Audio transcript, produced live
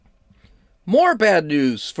More bad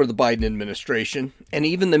news for the Biden administration, and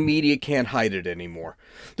even the media can't hide it anymore.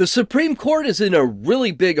 The Supreme Court is in a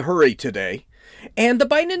really big hurry today, and the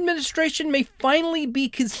Biden administration may finally be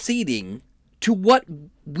conceding to what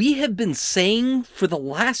we have been saying for the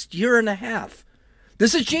last year and a half.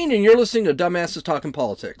 This is Gene, and you're listening to Dumbasses Talking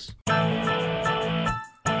Politics.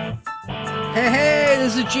 Hey,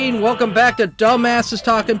 this is Gene. Welcome back to Dumbasses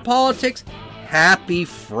Talking Politics. Happy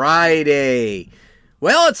Friday.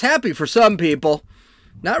 Well, it's happy for some people.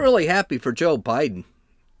 Not really happy for Joe Biden.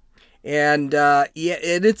 And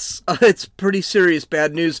it's pretty serious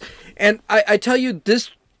bad news. And I tell you, the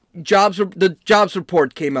jobs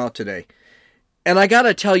report came out today. And I got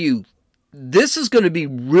to tell you, this is going to be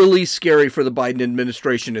really scary for the Biden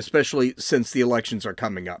administration, especially since the elections are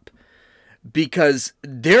coming up. Because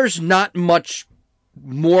there's not much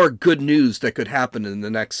more good news that could happen in the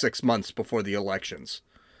next 6 months before the elections.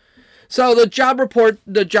 So the job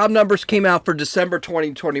numbers came out for December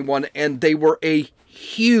 2021, and they were a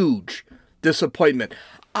huge disappointment.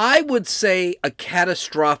 I would say a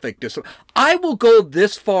catastrophic disappointment. I will go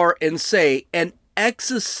this far and say an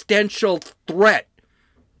existential threat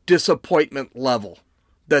disappointment level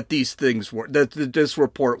that these things were, that this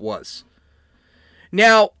report was.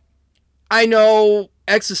 Now, I know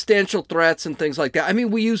existential threats and things like that. I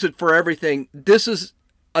mean, we use it for everything. This is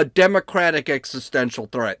a Democratic existential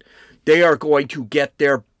threat. They are going to get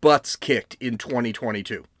their butts kicked in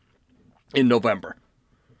 2022, in November.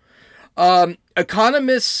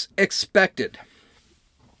 Economists expected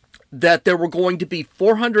that there were going to be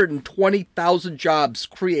 420,000 jobs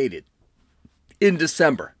created in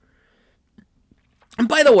December. And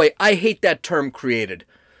by the way, I hate that term created.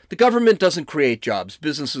 The government doesn't create jobs.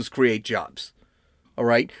 Businesses create jobs. All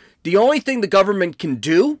right? The only thing the government can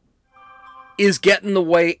do is get in the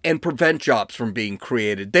way and prevent jobs from being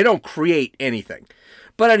created. They don't create anything.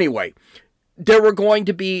 But anyway, there were going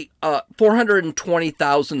to be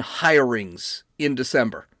 420,000 hirings in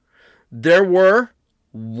December. There were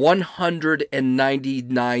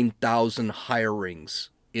 199,000 hirings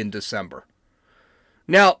in December.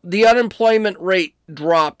 Now, the unemployment rate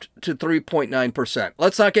dropped to 3.9%.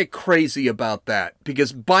 Let's not get crazy about that,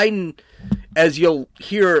 because Biden, as you'll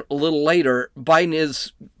hear a little later, Biden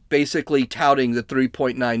is basically touting the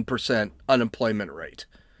 3.9% unemployment rate.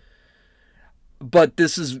 But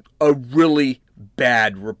this is a really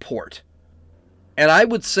bad report. And I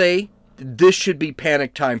would say this should be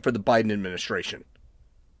panic time for the Biden administration.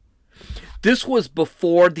 This was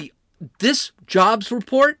before this jobs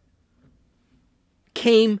report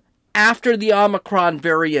came after the Omicron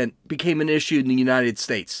variant became an issue in the United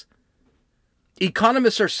States.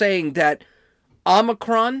 Economists are saying that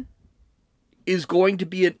Omicron is going to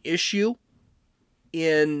be an issue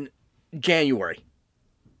in January.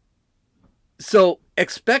 So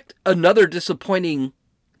expect another disappointing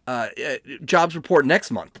jobs report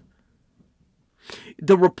next month.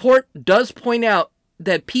 The report does point out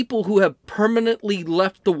that people who have permanently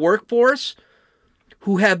left the workforce,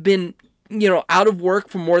 who have been, out of work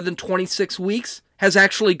for more than 26 weeks, has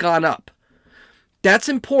actually gone up. That's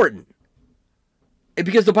important.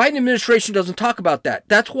 Because the Biden administration doesn't talk about that.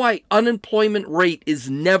 That's why unemployment rate is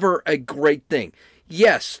never a great thing.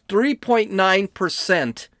 Yes,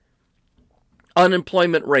 3.9%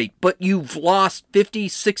 unemployment rate, but you've lost 50,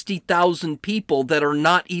 60,000 people that are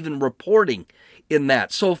not even reporting in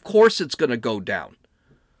that. So of course it's going to go down.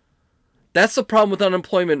 That's the problem with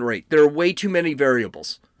unemployment rate. There are way too many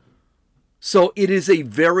variables. So it is a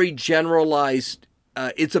very generalized,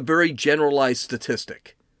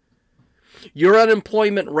 statistic. Your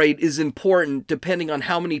unemployment rate is important depending on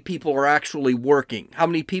how many people are actually working, how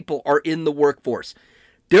many people are in the workforce.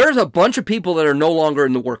 There's a bunch of people that are no longer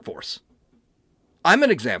in the workforce. I'm an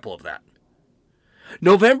example of that.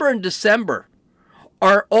 November and December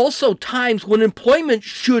are also times when employment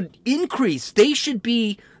should increase. They should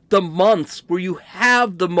be the months where you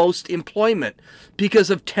have the most employment because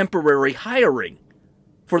of temporary hiring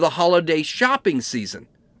for the holiday shopping season.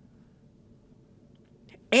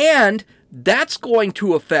 And that's going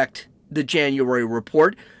to affect the January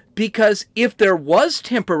report, because if there was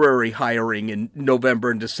temporary hiring in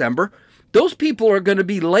November and December, those people are going to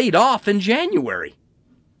be laid off in January.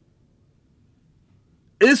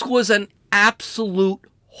 This was an absolute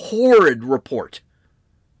horrid report.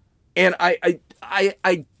 And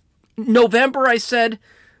November, I said,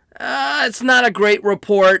 it's not a great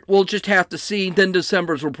report. We'll just have to see. Then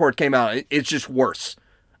December's report came out. It's just worse.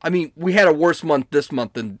 I mean, we had a worse month this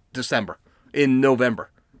month than December, in November.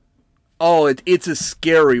 Oh, it's a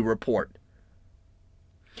scary report.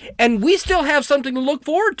 And we still have something to look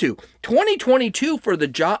forward to. 2022 for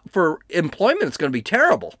employment is going to be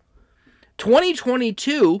terrible.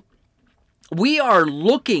 2022, we are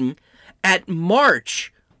looking at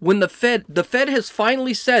March when the Fed has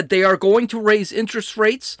finally said they are going to raise interest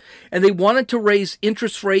rates, and they wanted to raise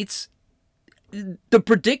interest rates. The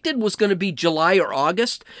predicted was going to be July or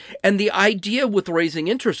August, and the idea with raising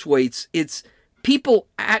interest rates, it's people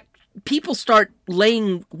start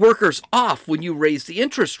laying workers off when you raise the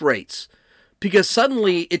interest rates because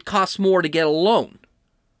suddenly it costs more to get a loan.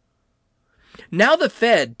 Now the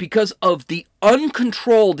Fed, because of the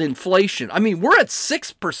uncontrolled inflation, I mean, we're at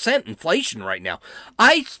 6% inflation right now.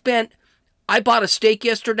 I bought a steak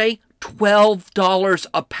yesterday, $12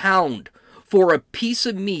 a pound for a piece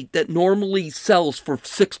of meat that normally sells for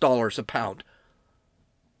 $6 a pound.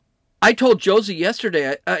 I told Josie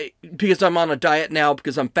yesterday, because I'm on a diet now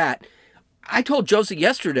because I'm fat, I told Josie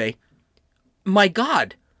yesterday, my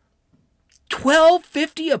God,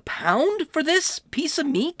 $12.50 a pound for this piece of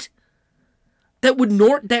meat? That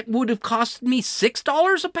would have cost me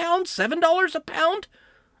 $6 a pound, $7 a pound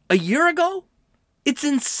a year ago? It's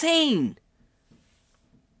insane.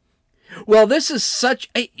 Well, this is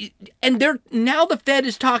now the Fed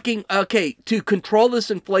is talking, okay, to control this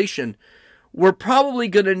inflation, we're probably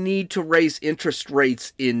going to need to raise interest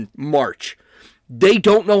rates in March. They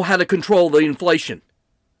don't know how to control the inflation.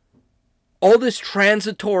 All this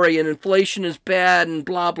transitory and inflation is bad and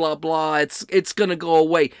blah, blah, blah. It's going to go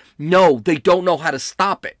away. No, they don't know how to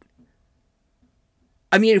stop it.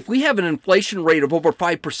 I mean, if we have an inflation rate of over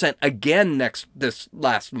 5% again this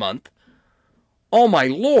last month, oh my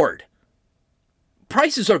Lord.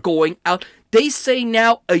 Prices are going out. They say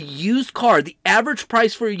now a used car, the average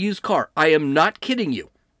price for a used car, I am not kidding you,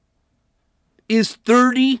 is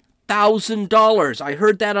 $30,000. I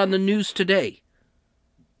heard that on the news today.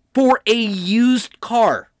 For a used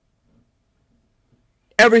car.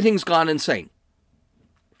 Everything's gone insane.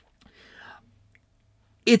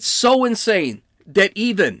 It's so insane that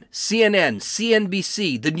even CNN,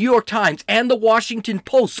 CNBC, the New York Times, and the Washington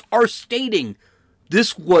Post are stating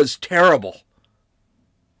this was terrible.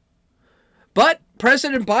 But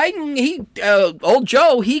President Biden, old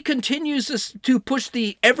Joe, he continues to push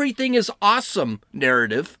the everything is awesome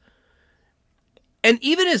narrative. And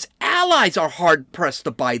even his allies are hard-pressed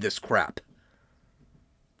to buy this crap.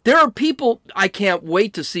 There are people, I can't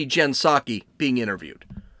wait to see Jen Psaki being interviewed.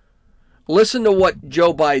 Listen to what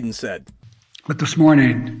Joe Biden said. But this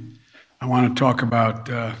morning, I want to talk about,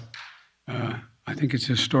 I think it's a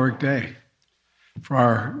historic day for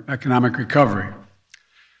our economic recovery.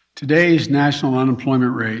 Today's national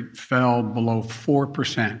unemployment rate fell below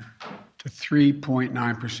 4% to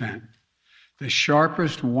 3.9%. The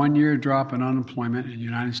sharpest one-year drop in unemployment in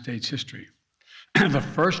United States history. The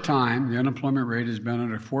first time the unemployment rate has been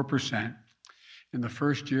under 4% in the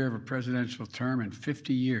first year of a presidential term in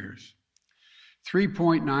 50 years.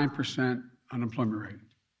 3.9% unemployment rate.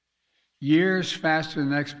 Years faster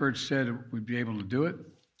than experts said we'd be able to do it.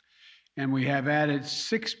 And we have added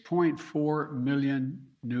 6.4 million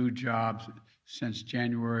new jobs since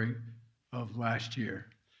January of last year,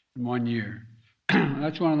 in 1 year.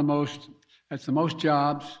 That's the most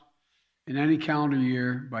jobs in any calendar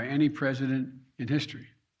year by any president in history.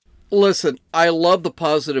 Listen, I love the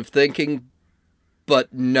positive thinking,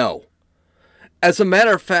 but no. As a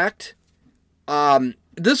matter of fact,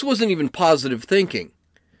 this wasn't even positive thinking.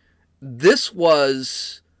 This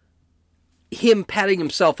was him patting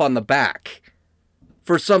himself on the back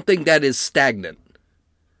for something that is stagnant.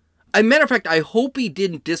 As a matter of fact, I hope he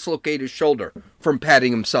didn't dislocate his shoulder from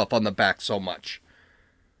patting himself on the back so much.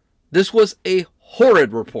 This was a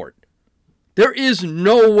horrid report. There is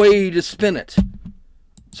no way to spin it.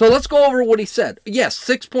 So let's go over what he said. Yes,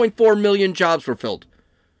 6.4 million jobs were filled.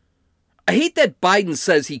 I hate that Biden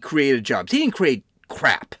says he created jobs. He didn't create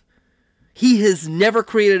crap. He has never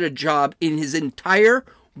created a job in his entire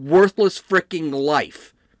worthless freaking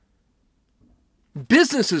life.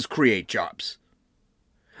 Businesses create jobs.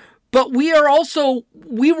 But we were also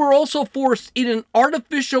forced in an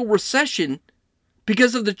artificial recession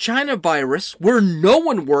because of the China virus where no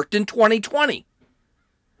one worked in 2020.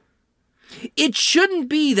 It shouldn't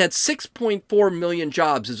be that 6.4 million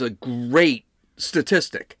jobs is a great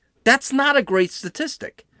statistic. That's not a great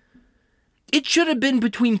statistic. It should have been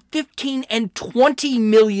between 15 and 20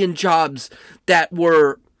 million jobs that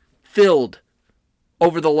were filled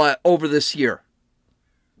over this year.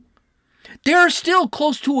 There are still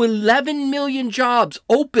close to 11 million jobs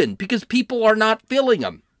open because people are not filling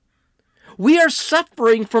them. We are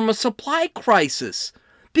suffering from a supply crisis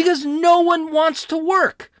because no one wants to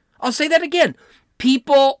work. I'll say that again.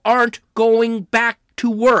 People aren't going back to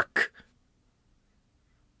work.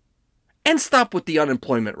 And stop with the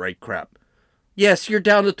unemployment rate crap. Yes, you're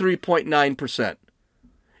down to 3.9%.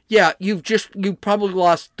 Yeah, you probably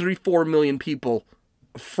lost 3-4 million people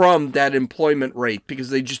from that employment rate because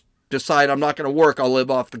they just decide, I'm not going to work, I'll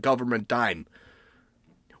live off the government dime,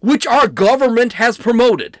 which our government has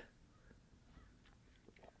promoted.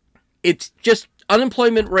 It's just,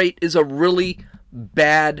 unemployment rate is a really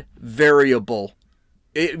bad variable,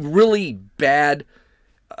 really bad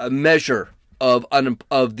measure of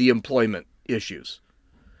the employment issues.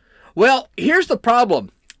 Well, here's the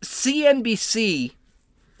problem. CNBC,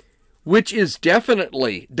 which is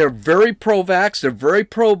definitely, they're very pro-vax, they're very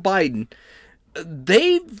pro-Biden,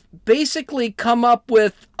 they've basically come up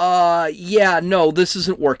with, no, this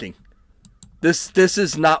isn't working. This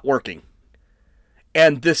is not working.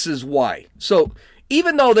 And this is why. So,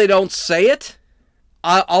 even though they don't say it,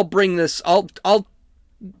 I'll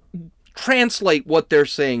translate what they're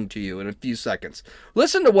saying to you in a few seconds.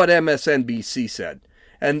 Listen to what MSNBC said.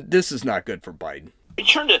 And this is not good for Biden. I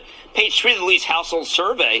turned to page 3 of the Lee's household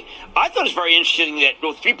survey. I thought it was very interesting that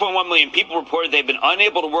 3.1 million people reported they've been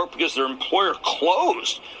unable to work because their employer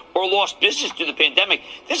closed or lost business due to the pandemic.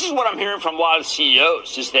 This is what I'm hearing from a lot of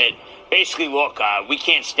CEOs, is that basically, look, we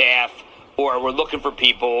can't staff, or we're looking for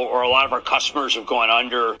people, or a lot of our customers have gone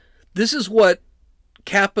under. This is what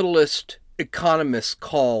capitalist economists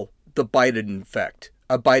call the Biden effect,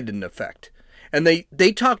 a Biden effect. And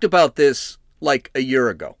they talked about this like a year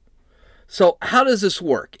ago. So how does this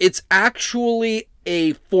work? It's actually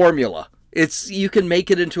a formula. You can make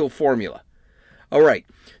it into a formula. All right.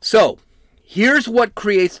 So here's what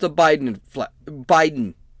creates the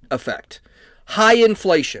Biden effect. High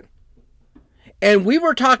inflation. And we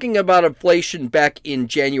were talking about inflation back in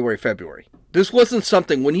January, February. This wasn't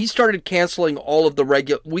something, when he started canceling all of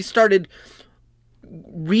the we started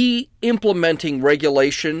re-implementing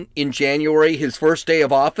regulation in January, his first day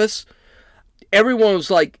of office. Everyone was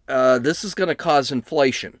like, this is going to cause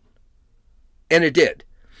inflation. And it did.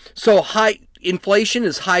 So high inflation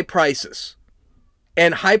is high prices.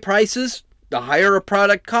 And high prices, the higher a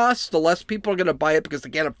product costs, the less people are going to buy it because they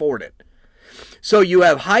can't afford it. So you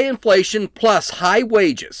have high inflation plus high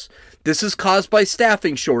wages. This is caused by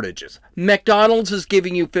staffing shortages. McDonald's is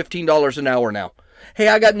giving you $15 an hour now. Hey,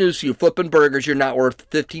 I got news for you. Flipping burgers, you're not worth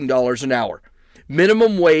 $15 an hour.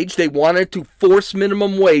 Minimum wage, they wanted to force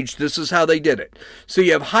minimum wage. This is how they did it. So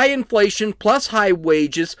you have high inflation plus high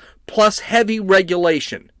wages plus heavy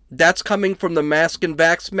regulation. That's coming from the mask and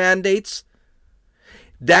vax mandates.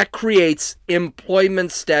 That creates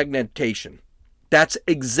employment stagnation. That's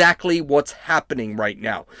exactly what's happening right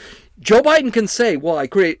now. Joe Biden can say, well, I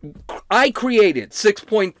created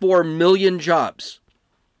 6.4 million jobs.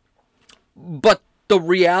 But the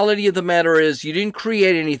reality of the matter is you didn't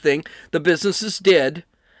create anything. The businesses did.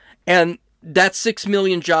 And that 6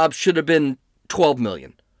 million jobs should have been 12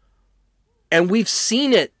 million. And we've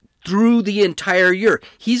seen it through the entire year.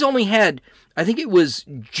 He's only had, I think it was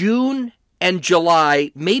June and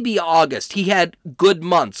July, maybe August. He had good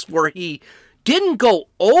months where he didn't go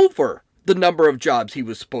over the number of jobs he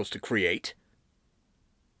was supposed to create.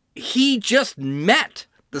 He just met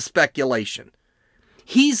the speculation.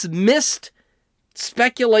 He's missed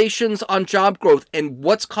speculations on job growth. And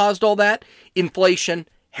what's caused all that? Inflation,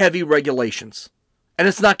 heavy regulations. And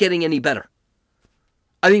it's not getting any better.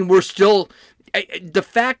 I mean, we're still... The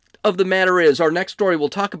fact of the matter is, our next story will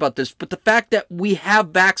talk about this, but the fact that we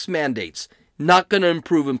have vax mandates, not going to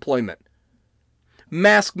improve employment.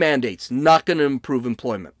 Mask mandates, not going to improve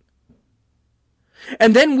employment.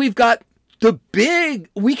 And then we've got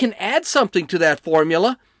we can add something to that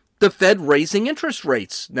formula, the Fed raising interest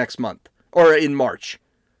rates next month, or in March.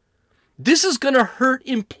 This is going to hurt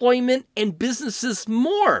employment and businesses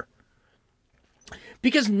more.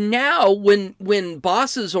 Because now when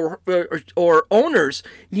bosses or owners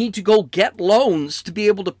need to go get loans to be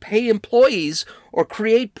able to pay employees or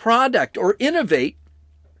create product or innovate,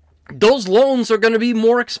 those loans are going to be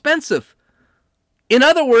more expensive. In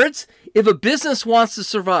other words, if a business wants to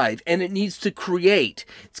survive and it needs to create,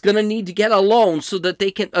 it's going to need to get a loan so that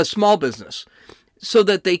they can, a small business, so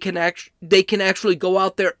that they can actually go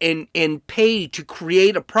out there and pay to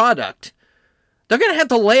create a product. They're going to have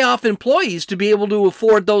to lay off employees to be able to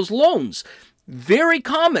afford those loans. Very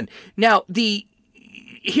common. Now,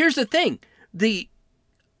 here's the thing. The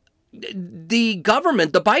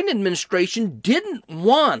government, the Biden administration, didn't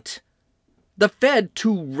want the Fed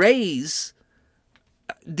to raise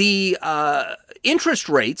the interest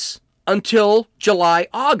rates until July,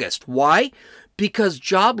 August. Why? Because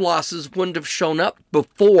job losses wouldn't have shown up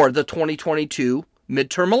before the 2022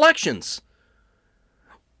 midterm elections.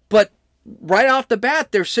 But right off the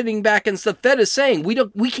bat, they're sitting back and the Fed is saying,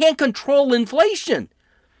 we can't control inflation.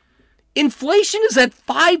 Inflation is at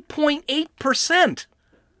 5.8%.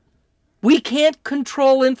 We can't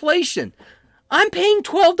control inflation. I'm paying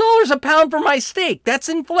 $12 a pound for my steak. That's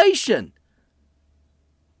inflation.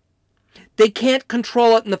 They can't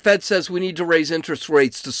control it, and the Fed says we need to raise interest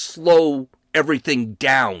rates to slow everything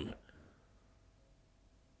down.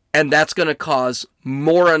 And that's going to cause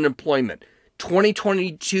more unemployment.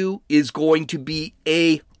 2022 is going to be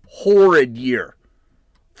a horrid year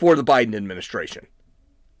for the Biden administration.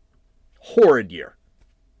 Horrid year.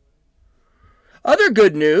 Other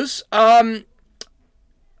good news,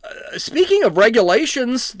 speaking of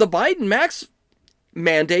regulations, the Biden vax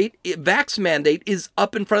mandate is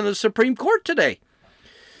up in front of the Supreme Court today.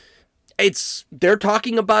 They're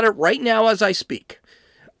talking about it right now as I speak.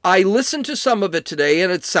 I listened to some of it today,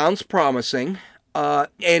 and it sounds promising. And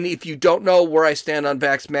if you don't know where I stand on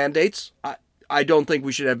vax mandates, I don't think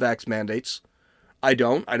we should have vax mandates. I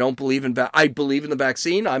don't believe in I believe in the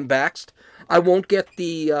vaccine. I'm vaxxed. I won't get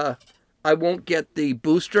the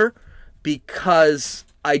booster because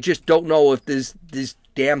I just don't know if this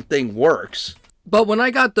damn thing works. But when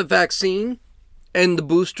I got the vaccine and the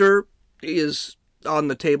booster is on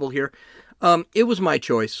the table here, it was my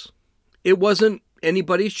choice. It wasn't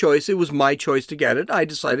anybody's choice. It was my choice to get it. I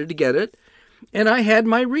decided to get it, and I had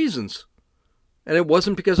my reasons. And it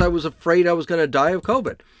wasn't because I was afraid I was going to die of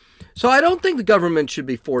COVID. So I don't think the government should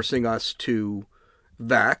be forcing us to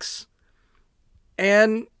vax.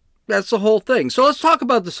 And that's the whole thing. So let's talk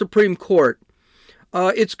about the Supreme Court.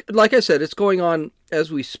 It's like I said, it's going on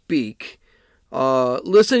as we speak.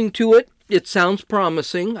 Listening to it, it sounds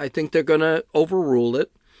promising. I think they're going to overrule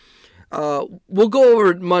it. We'll go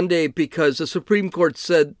over it Monday because the Supreme Court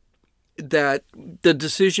said that the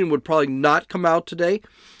decision would probably not come out today,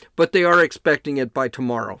 but they are expecting it by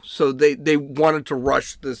tomorrow. So they wanted to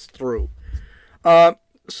rush this through.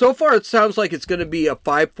 So far, it sounds like it's going to be a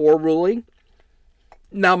 5-4 ruling.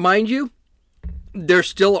 Now, mind you, they're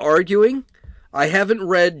still arguing. I haven't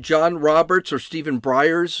read John Roberts or Stephen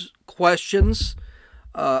Breyer's questions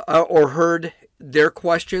or heard their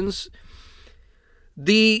questions.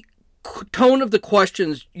 The tone of the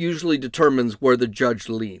questions usually determines where the judge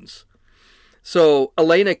leans. So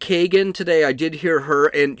Elena Kagan today, I did hear her,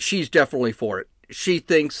 and she's definitely for it. She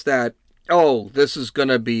thinks that, this is going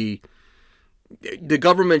to be, the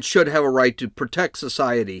government should have a right to protect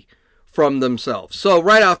society from themselves. So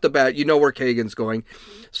right off the bat, you know where Kagan's going.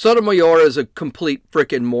 Sotomayor is a complete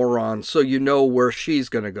freaking moron, so you know where she's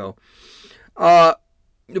going to go.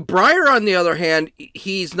 Breyer, on the other hand,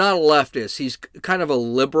 he's not a leftist. He's kind of a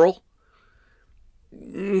liberal.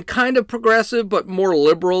 Kind of progressive, but more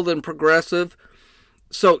liberal than progressive.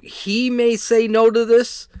 So he may say no to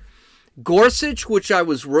this. Gorsuch, which I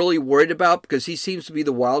was really worried about because he seems to be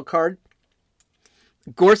the wild card.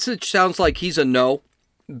 Gorsuch sounds like he's a no.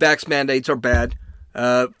 Vax mandates are bad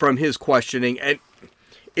from his questioning. And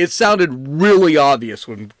it sounded really obvious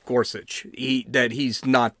when Gorsuch, that he's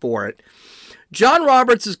not for it. John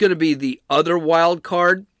Roberts is going to be the other wild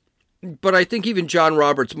card. But I think even John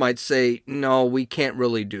Roberts might say, no, we can't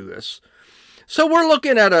really do this. So we're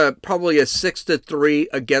looking at probably a 6-3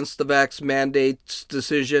 against the vax mandates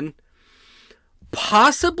decision.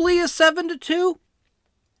 Possibly a 7-2.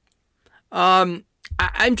 I'm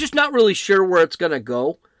just not really sure where it's going to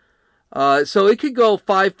go. So it could go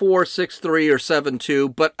 5-4, 6-3, or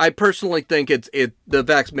 7-2. But I personally think the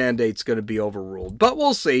vax mandate's going to be overruled. But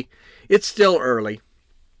we'll see. It's still early.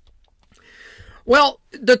 Well,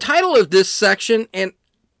 the title of this section, and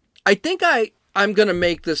I think I'm going to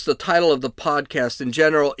make this the title of the podcast in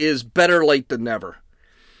general, is Better Late Than Never.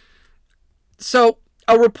 So,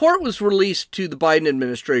 a report was released to the Biden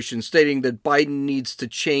administration stating that Biden needs to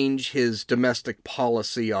change his domestic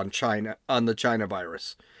policy on the China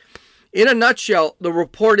virus. In a nutshell, the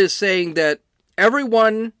report is saying that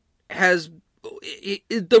the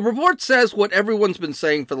report says what everyone's been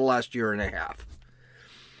saying for the last year and a half.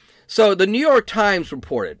 So the New York Times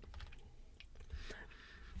reported,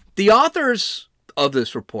 the authors of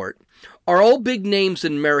this report are all big names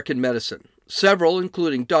in American medicine, several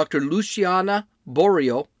including Dr. Luciana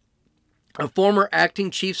Borio, a former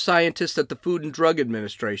acting chief scientist at the Food and Drug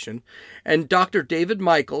Administration, and Dr. David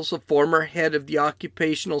Michaels, a former head of the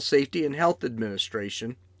Occupational Safety and Health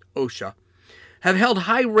Administration, OSHA, have held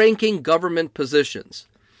high-ranking government positions.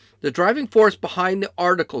 The driving force behind the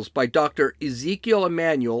articles by Dr. Ezekiel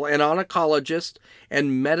Emanuel, an oncologist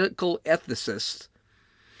and medical ethicist,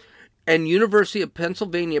 and University of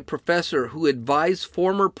Pennsylvania professor who advised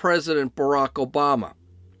former President Barack Obama.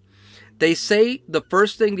 They say the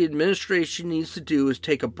first thing the administration needs to do is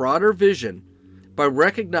take a broader vision by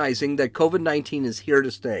recognizing that COVID-19 is here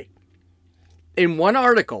to stay. In one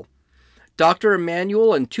article, Dr.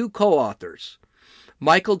 Emanuel and 2 co-authors,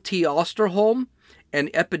 Michael T. Osterholm, an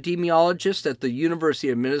epidemiologist at the University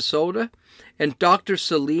of Minnesota, and Dr.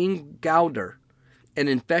 Celine Gauder, an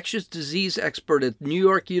infectious disease expert at New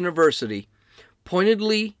York University,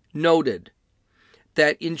 pointedly noted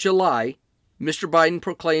that in July, Mr. Biden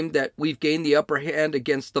proclaimed that we've gained the upper hand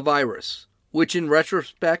against the virus, which in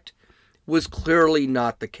retrospect was clearly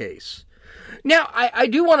not the case. Now, I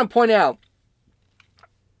do want to point out,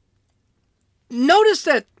 notice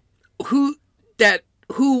that who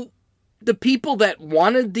the people that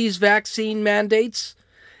wanted these vaccine mandates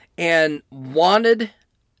and wanted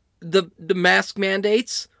the mask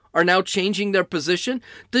mandates are now changing their position.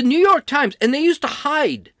 The New York Times, and they used to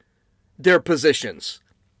hide their positions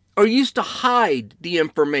or used to hide the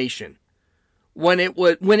information when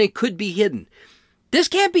it could be hidden. This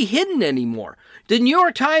can't be hidden anymore. The New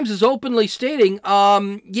York Times is openly stating,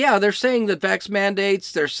 they're saying that vax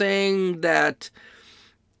mandates, they're saying that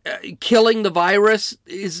killing the virus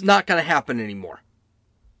is not going to happen anymore.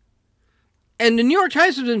 And the New York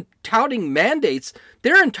Times has been touting mandates.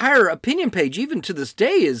 Their entire opinion page, even to this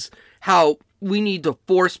day, is how we need to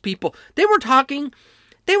force people. They were talking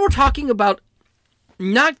about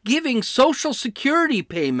not giving Social Security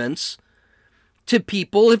payments to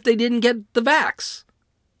people if they didn't get the vax,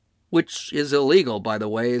 which is illegal, by the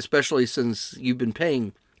way, especially since we've been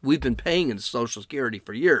paying into Social Security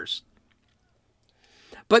for years.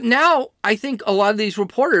 But now I think a lot of these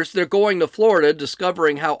reporters, they're going to Florida,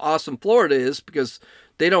 discovering how awesome Florida is because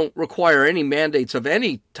they don't require any mandates of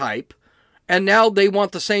any type. And now they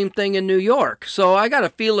want the same thing in New York. So I got a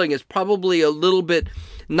feeling it's probably a little bit,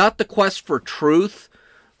 not the quest for truth,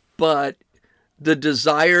 but the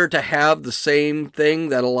desire to have the same thing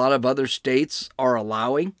that a lot of other states are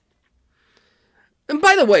allowing. And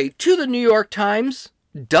by the way, to the New York Times,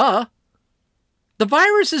 the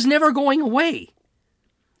virus is never going away.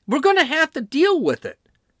 We're going to have to deal with it.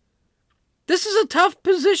 This is a tough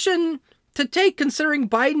position to take considering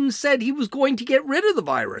Biden said he was going to get rid of the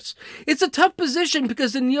virus. It's a tough position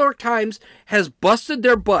because the New York Times has busted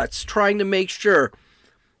their butts trying to make sure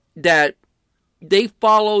that they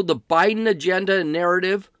follow the Biden agenda and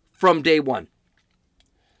narrative from day one.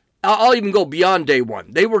 I'll even go beyond day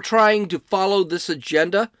one. They were trying to follow this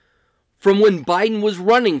agenda from when Biden was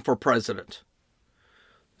running for president.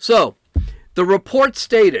 So, the report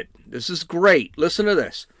stated, this is great, listen to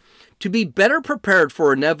this, to be better prepared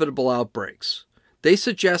for inevitable outbreaks, they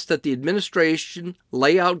suggest that the administration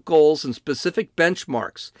lay out goals and specific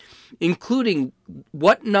benchmarks, including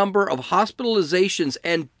what number of hospitalizations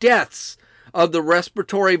and deaths of the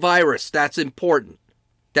respiratory virus, that's important,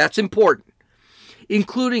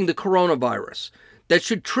 including the coronavirus, that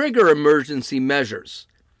should trigger emergency measures.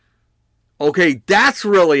 Okay, that's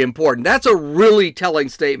really important. That's a really telling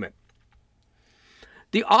statement.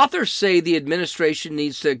 The authors say the administration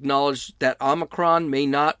needs to acknowledge that Omicron may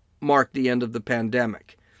not mark the end of the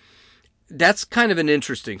pandemic. That's kind of an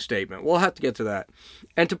interesting statement. We'll have to get to that.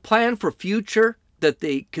 And to plan for future that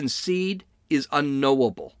they concede is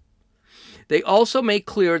unknowable. They also make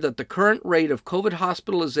clear that the current rate of COVID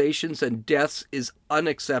hospitalizations and deaths is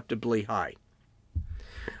unacceptably high.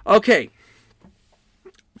 Okay,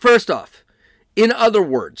 first off, in other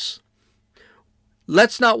words,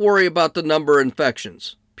 let's not worry about the number of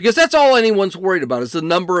infections, because that's all anyone's worried about is the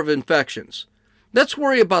number of infections. Let's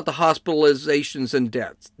worry about the hospitalizations and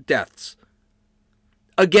deaths.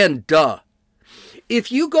 Again,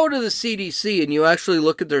 If you go to the CDC and you actually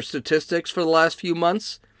look at their statistics for the last few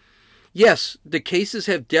months, yes, the cases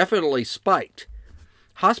have definitely spiked.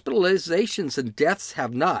 Hospitalizations and deaths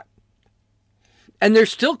have not. And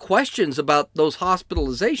there's still questions about those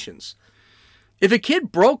hospitalizations. If a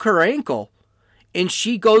kid broke her ankle and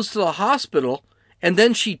she goes to the hospital and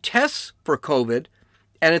then she tests for COVID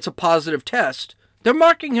and it's a positive test, they're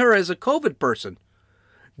marking her as a COVID person.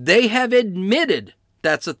 They have admitted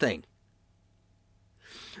that's a thing.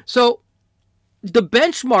 So the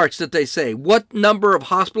benchmarks that they say, what number of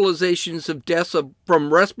hospitalizations of deaths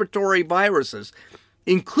from respiratory viruses,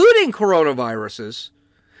 including coronaviruses,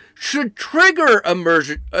 should trigger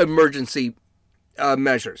emergency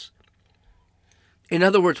measures. In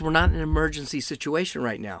other words, we're not in an emergency situation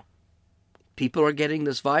right now. People are getting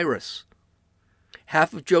this virus.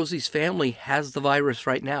 Half of Josie's family has the virus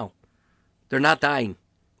right now. They're not dying.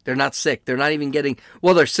 They're not sick. They're not even getting,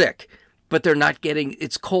 well, they're sick, but they're not getting,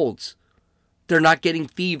 it's colds. They're not getting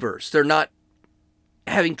fevers. They're not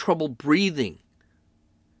having trouble breathing.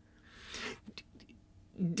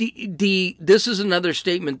 This is another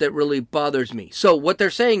statement that really bothers me. So what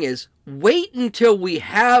they're saying is, Wait until we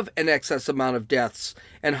have an excess amount of deaths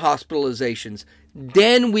and hospitalizations.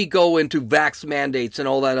 Then we go into vax mandates and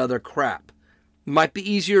all that other crap. Might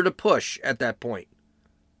be easier to push at that point.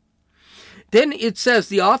 Then it says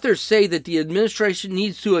the authors say that the administration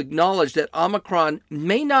needs to acknowledge that Omicron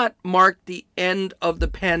may not mark the end of the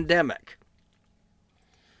pandemic,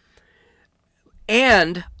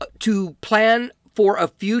 and to plan for a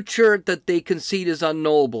future that they concede is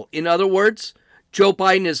unknowable. In other words, Joe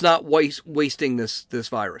Biden is not wasting this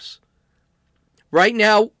virus. Right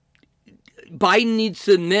now, Biden needs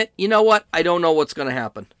to admit, you know what, I don't know what's going to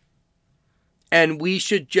happen. And we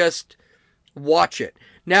should just watch it.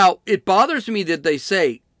 Now, it bothers me that they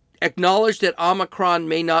say, acknowledge that Omicron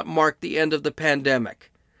may not mark the end of the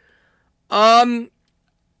pandemic. I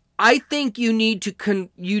think you need to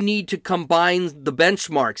combine the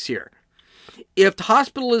benchmarks here. If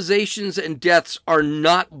hospitalizations and deaths are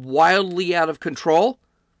not wildly out of control,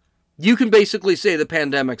 you can basically say the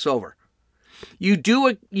pandemic's over.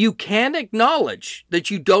 You can acknowledge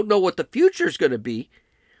that you don't know what the future is going to be,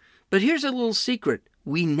 but here's a little secret.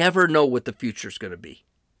 We never know what the future is going to be.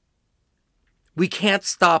 We can't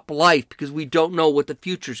stop life because we don't know what the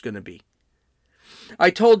future is going to be. I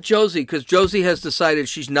told Josie, because Josie has decided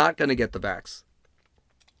she's not going to get the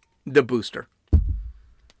booster.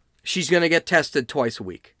 She's going to get tested twice a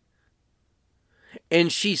week. And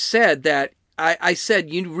she said that, I said,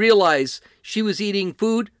 you realize she was eating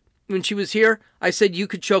food when she was here? I said, you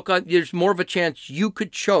could choke on, there's more of a chance you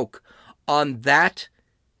could choke on that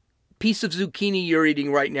piece of zucchini you're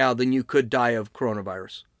eating right now than you could die of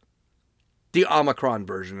coronavirus. The Omicron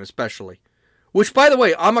version especially. Which, by the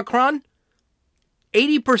way, Omicron,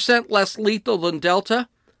 80% less lethal than Delta,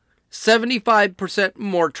 75%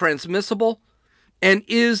 more transmissible, and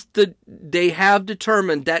they have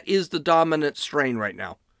determined that is the dominant strain right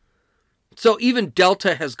now. So even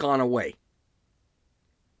Delta has gone away.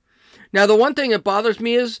 Now, the one thing that bothers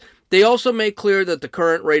me is they also make clear that the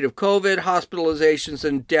current rate of COVID, hospitalizations,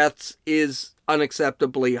 and deaths is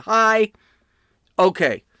unacceptably high.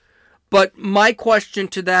 Okay. But my question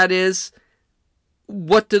to that is,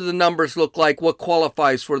 what do the numbers look like? What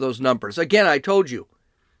qualifies for those numbers? Again, I told you,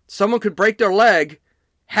 someone could break their leg,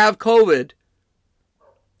 have COVID,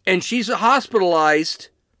 and she's hospitalized,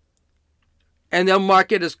 and they'll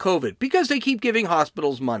mark it as COVID because they keep giving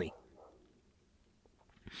hospitals money.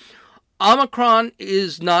 Omicron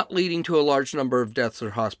is not leading to a large number of deaths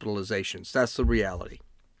or hospitalizations. That's the reality.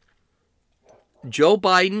 Joe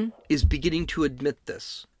Biden is beginning to admit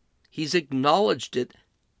this. He's acknowledged it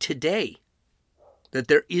today. That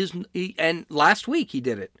there is, and last week he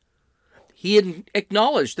did it. He had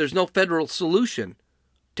acknowledged there's no federal solution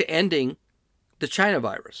to ending the China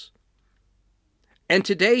virus. And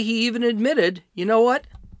today he even admitted, you know what?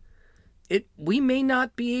 We may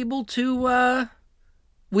not be able to,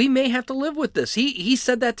 we may have to live with this. He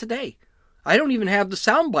said that today. I don't even have the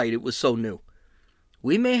soundbite. It was so new.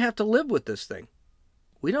 We may have to live with this thing.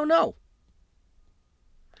 We don't know.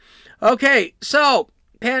 Okay, so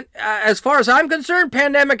as far as I'm concerned,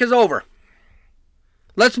 pandemic is over.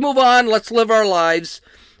 Let's move on. Let's live our lives.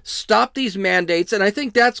 Stop these mandates. And I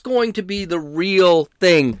think that's going to be the real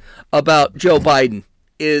thing about Joe Biden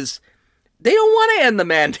is they don't want to end the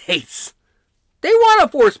mandates. They want to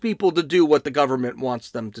force people to do what the government wants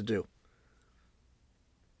them to do.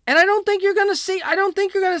 And I don't think you're going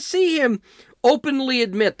to see him openly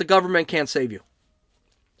admit the government can't save you.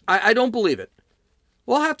 I don't believe it.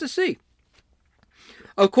 We'll have to see.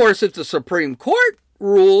 Of course, if the Supreme Court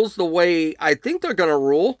rules the way I think they're going to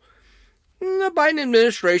rule, the Biden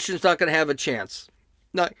administration is not going to have a chance.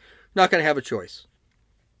 Not going to have a choice.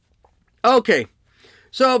 Okay.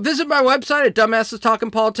 So visit my website at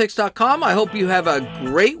dumbassestalkingpolitics.com. I hope you have a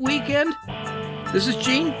great weekend. This is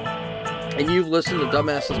Gene, and you've listened to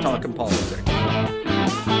Dumbasses Talking Politics.